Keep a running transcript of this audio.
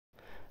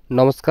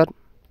नमस्कार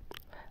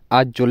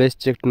आज चले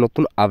एसेছি एक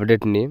नतून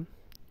अपडेट निये।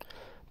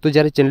 तो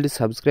যারা চ্যানেলটি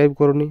সাবস্ক্রাইব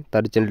করোনি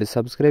তারা চ্যানেলটি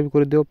সাবস্ক্রাইব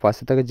করে দিও,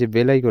 পাশে থাকা যে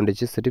বেল আইকনটি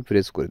আছে সেটি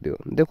প্রেস করে দিও।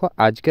 দেখো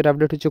আজকের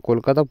আপডেট হচ্ছে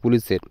কলকাতা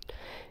পুলিশের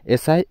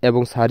এসআই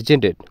এবং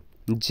সার্জেন্টের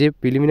যে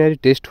প্রিলিমিনারি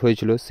টেস্ট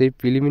হয়েছিল সেই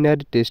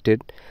প্রিলিমিনারি টেস্টের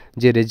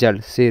যে রেজাল্ট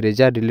সেই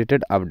রেজাল্ট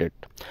রিলেটেড আপডেট।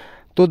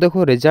 তো দেখো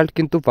রেজাল্ট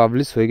কিন্তু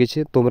পাবলিশ হয়ে গেছে,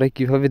 তোমরা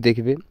কিভাবে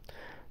দেখবে।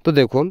 তো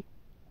দেখো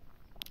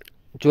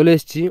চলে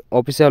এসেছি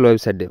অফিসিয়াল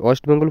ওয়েবসাইটে,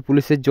 ওয়েস্ট বেঙ্গল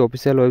পুলিশের যে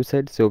অফিসিয়াল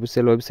ওয়েবসাইট সেই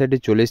অফিসিয়াল ওয়েবসাইটে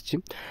চলে এসেছি।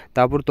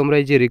 তারপর তোমরা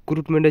এই যে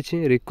রিক্রুটমেন্ট আছে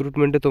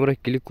রিক্রুটমেন্টে তোমরা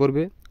ক্লিক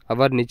করবে,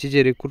 আবার নিচে যে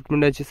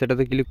রিক্রুটমেন্ট আছে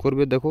সেটাতে ক্লিক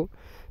করবে। দেখো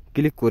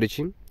ক্লিক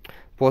করেছি,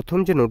 প্রথম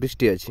যে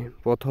নোটিশটি আছে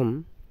প্রথম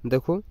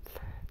দেখো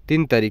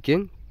 3 তারিখে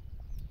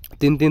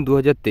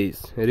 3/3/2023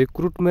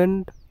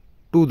 recruitment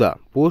to the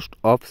post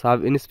of sub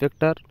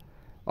inspector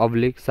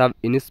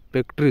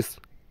সাব-ইনস্পেক্ট্রেস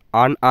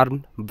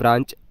unarmed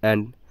branch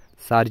and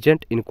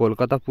sergeant in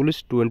Kolkata police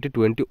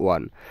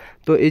 2021।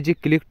 তো এই যে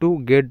ক্লিক টু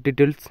গেট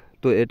ডিটেলস,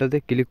 তো এটাতে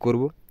ক্লিক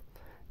করব।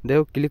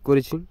 দেখো ক্লিক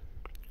করেছি,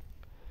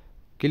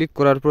 ক্লিক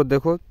করার পর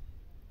দেখো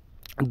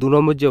 2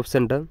 নম্বর যে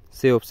অপশানটা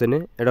সেই অপশানে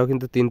এটাও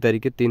কিন্তু 3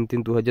 তারিখে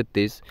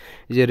 3/3/2023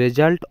 যে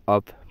রেজাল্ট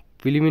অফ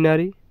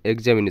প্রিলিমিনারি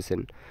এক্সামিনেশন।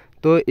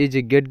 তো এই যে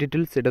গেট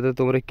ডিটেলস এটাতে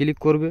তোমরা ক্লিক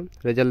করবে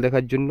রেজাল্ট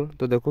দেখার জন্য।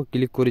 তো দেখো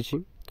ক্লিক করেছি,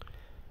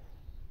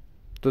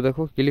 তো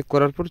দেখো ক্লিক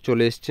করার পর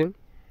চলে এসছে।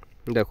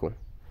 দেখো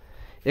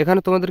এখানে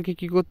তোমাদেরকে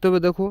কি করতে হবে,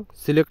 দেখো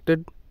সিলেক্টেড।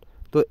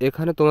 তো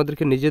এখানে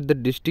তোমাদেরকে নিজেদের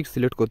ডিস্ট্রিক্ট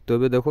সিলেক্ট করতে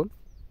হবে। দেখো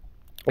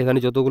এখানে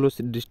যতগুলো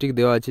ডিস্ট্রিক্ট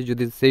দেওয়া আছে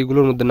যদি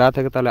সেইগুলোর মধ্যে না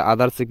থাকে তাহলে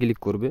আদার্সে ক্লিক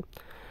করবে।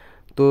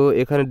 তো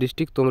এখানে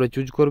ডিস্ট্রিক্ট তোমরা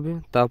চুজ করবে।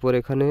 তারপর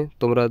এখানে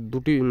তোমরা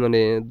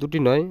দুটি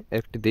নয়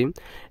একটিতেই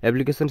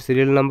অ্যাপ্লিকেশন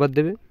সিরিয়াল নাম্বার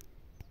দেবে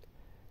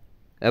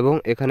এবং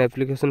এখানে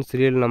অ্যাপ্লিকেশন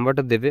সিরিয়াল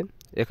নাম্বারটা দেবে।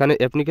 এখানে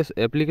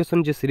অ্যাপ্লিকেশন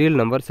যে সিরিয়াল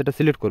নাম্বার সেটা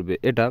সিলেক্ট করবে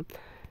এটা।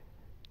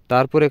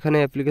 তারপর এখানে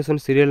অ্যাপ্লিকেশন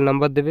সিরিয়াল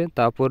নাম্বার দেবে,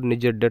 তারপর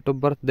নিজের ডেট অফ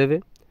বার্থ দেবে,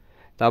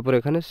 তারপর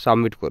এখানে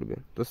সাবমিট করবে।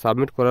 তো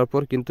সাবমিট করার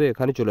পর কিন্তু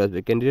এখানে চলে আসবে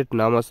ক্যান্ডিডেট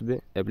নাম আসবে,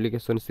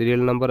 অ্যাপ্লিকেশন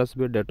সিরিয়াল নাম্বার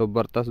আসবে, ডেট অফ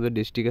বার্থ আসবে,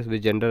 ডিস্ট্রিক্ট আসবে,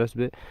 জেন্ডার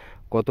আসবে,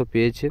 কত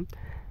পেয়েছে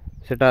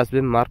সেটা আসবে,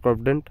 মার্ক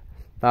আপডেট।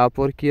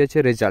 তারপর কি আছে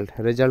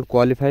রেজাল্ট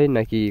কোয়ালিফাই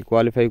নাকি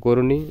কোয়ালিফাই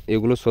করুনি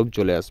এগুলো সব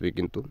চলে আসবে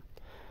কিন্তু।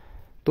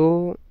 তো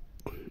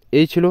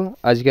এই ছিল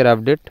আজকের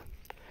আপডেট।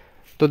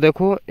 তো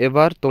দেখো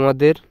এবার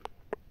তোমাদের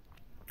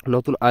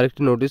নতুন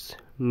আরেকটি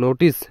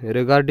notice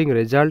regarding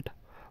result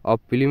of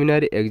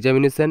preliminary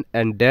examination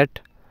and date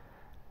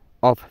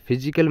of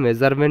physical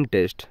measurement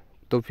test.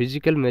 তো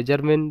ফিজিক্যাল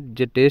মেজারমেন্ট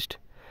যে টেস্ট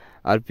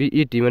আর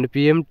পিইটি মানে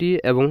পিএমটি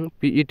এবং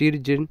পিইটির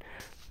যে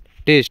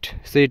টেস্ট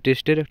সেই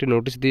টেস্টের একটি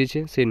নোটিশ দিয়েছে,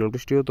 সেই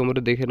নোটিশটিও তোমরা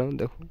দেখে নাও।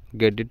 দেখো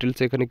গেট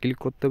ডিটেলসে এখানে ক্লিক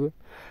করতে হবে।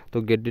 তো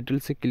গেট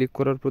ডিটেলসে ক্লিক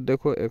করার পর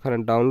দেখো এখানে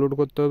ডাউনলোড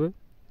করতে হবে।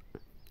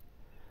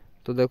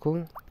 তো দেখো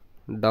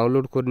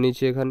ডাউনলোড করে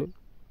নিয়েছি এখানে।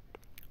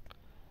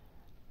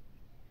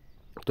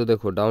 তো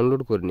দেখো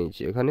ডাউনলোড করে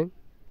নিয়েছি এখানে।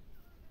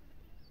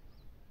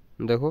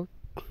 দেখো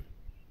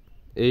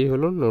এই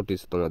হলো নোটিশ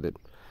তোমাদের।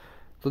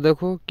 তো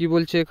দেখো কি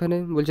বলছে এখানে,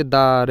 বলছে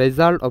the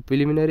result of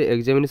preliminary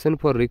examination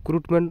for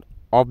recruitment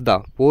of the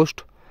post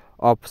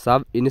of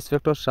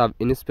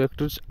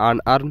Sub-Inspectress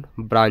Unarmed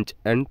Branch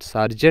and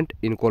Sargent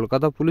in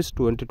Kolkata Police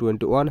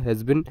 2021 has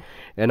been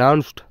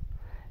announced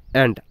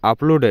and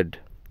uploaded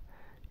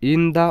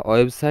in the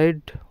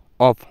website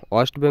of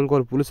West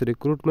Bengal Police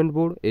Recruitment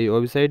Board। এই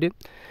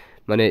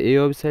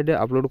ওয়েবসাইটে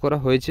upload করা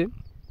হয়েছে।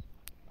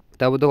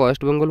 তারপর দেখো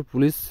West Bengal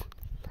police,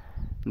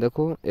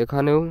 দেখো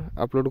এখানেও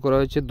upload করা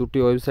হয়েছে, দুটি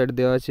ওয়েবসাইট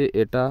দেওয়া আছে,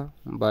 এটা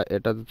বা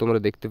এটাতে তোমরা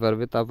দেখতে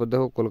পারবে। তারপর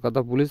দেখো কলকাতা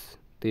পুলিশ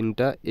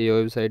তিনটা, এই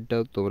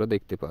ওয়েবসাইটটাও তোমরা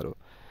দেখতে পারো।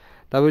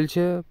 তা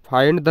বলছে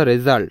ফাইন্ড দ্য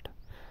রেজাল্ট।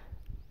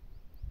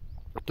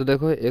 তো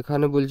দেখো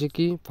এখানে বলছে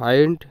কি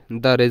find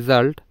the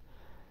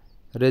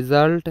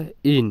result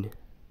in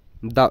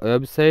the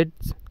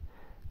websites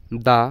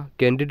the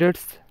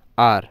candidates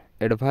are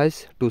advice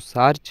to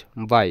search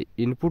by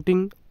inputting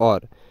or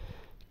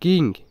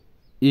king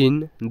in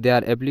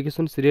their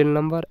application serial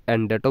number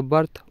and date of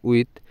birth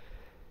with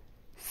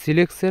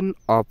selection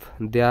of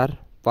their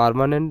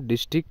permanent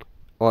district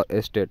or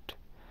state।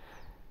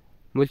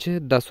 বলছে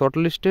the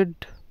shortlisted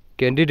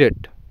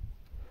candidate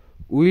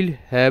will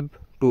have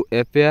to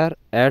appear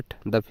at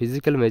the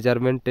physical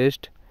measurement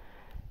test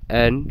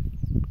and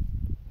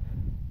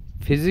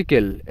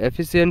physical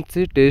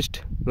efficiency test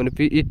মানে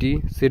PET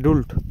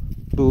scheduled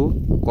to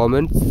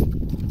commence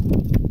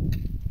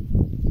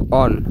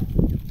on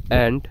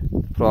and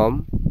from।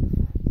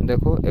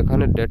 দেখো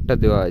এখানে ডেটটা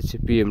দেওয়া আছে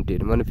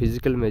পিএমটির মানে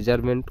physical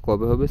measurement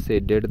কবে হবে সেই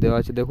ডেট দেওয়া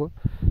আছে। দেখো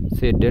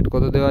সেই ডেট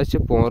কত দেওয়া আছে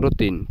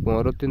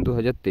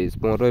 15/3/2023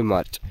 15ই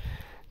মার্চ।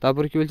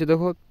 তারপর কি বলছে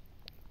দেখো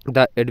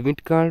the admit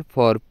card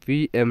for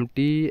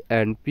PMT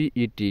and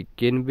PET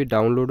can be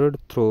downloaded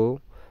through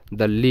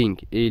the link.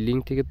 এই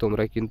লিঙ্ক থেকে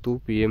তোমরা কিন্তু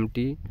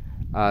পিএমটি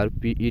আর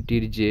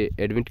পিইটির যে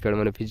অ্যাডমিট কার্ড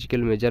মানে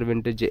ফিজিক্যাল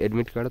মেজারমেন্টের যে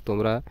অ্যাডমিট কার্ড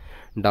তোমরা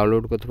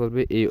ডাউনলোড করতে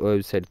পারবে এই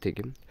ওয়েবসাইট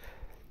থেকে।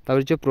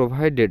 তারপর হচ্ছে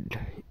প্রোভাইডেড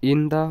ইন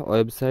দ্য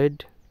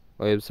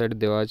ওয়েবসাইট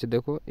দেওয়া আছে।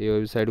 দেখো এই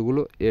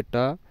ওয়েবসাইটগুলো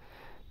এটা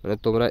মানে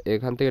তোমরা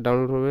এখান থেকে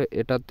ডাউনলোড করবে,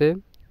 এটাতে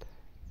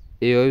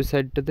এই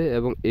ওয়েবসাইটটাতে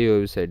এবং এই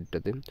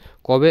ওয়েবসাইটটাতে।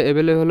 কবে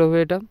অ্যাভেলেবেল হবে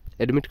এটা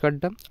অ্যাডমিট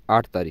কার্ডটা?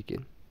 8 তারিখে,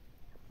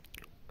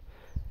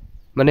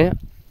 মানে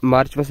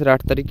মার্চ মাসের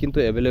 8 তারিখ কিন্তু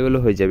অ্যাভেলেবেল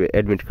হয়ে যাবে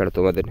অ্যাডমিট কার্ড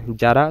তোমাদের,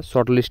 যারা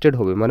শর্টলিস্টেড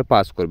হবে মানে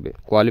পাস করবে,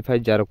 কোয়ালিফাই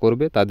যারা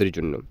করবে তাদের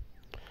জন্য।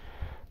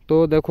 তো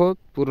দেখো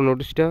পুরো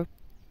নোটিশটা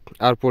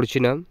আর পড়ছি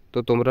না, তো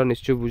তোমরা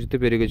নিশ্চয়ই বুঝতে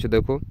পেরে গেছো।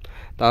 দেখো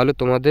তাহলে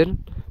তোমাদের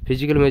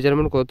ফিজিক্যাল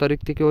মেজারমেন্ট কত তারিখ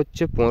থেকে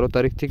হচ্ছে? 15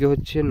 তারিখ থেকে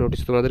হচ্ছে।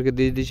 নোটিশ তোমাদেরকে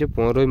দিয়ে দিয়েছে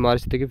 15ই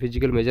মার্চ থেকে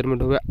ফিজিক্যাল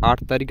মেজারমেন্ট হবে। 8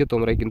 তারিখে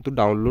তোমরা কিন্তু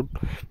ডাউনলোড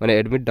মানে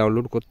অ্যাডমিট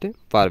ডাউনলোড করতে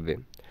পারবে।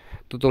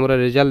 তো তোমরা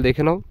রেজাল্ট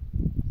দেখে নাও।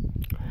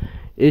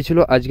 এই ছিল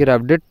আজকের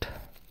আপডেট।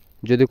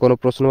 যদি কোনো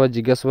প্রশ্ন বা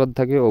জিজ্ঞাসাবাদ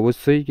থাকে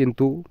অবশ্যই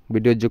কিন্তু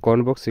ভিডিওর যে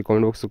কমেন্ট বক্স, সেই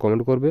কমেন্ট বক্সে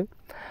কমেন্ট করবে।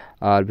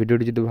 আর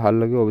ভিডিওটি যদি ভালো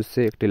লাগে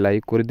অবশ্যই একটি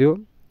লাইক করে দিও,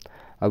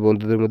 আর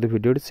বন্ধুদের মধ্যে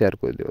ভিডিওটি শেয়ার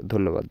করে দিও।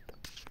 ধন্যবাদ।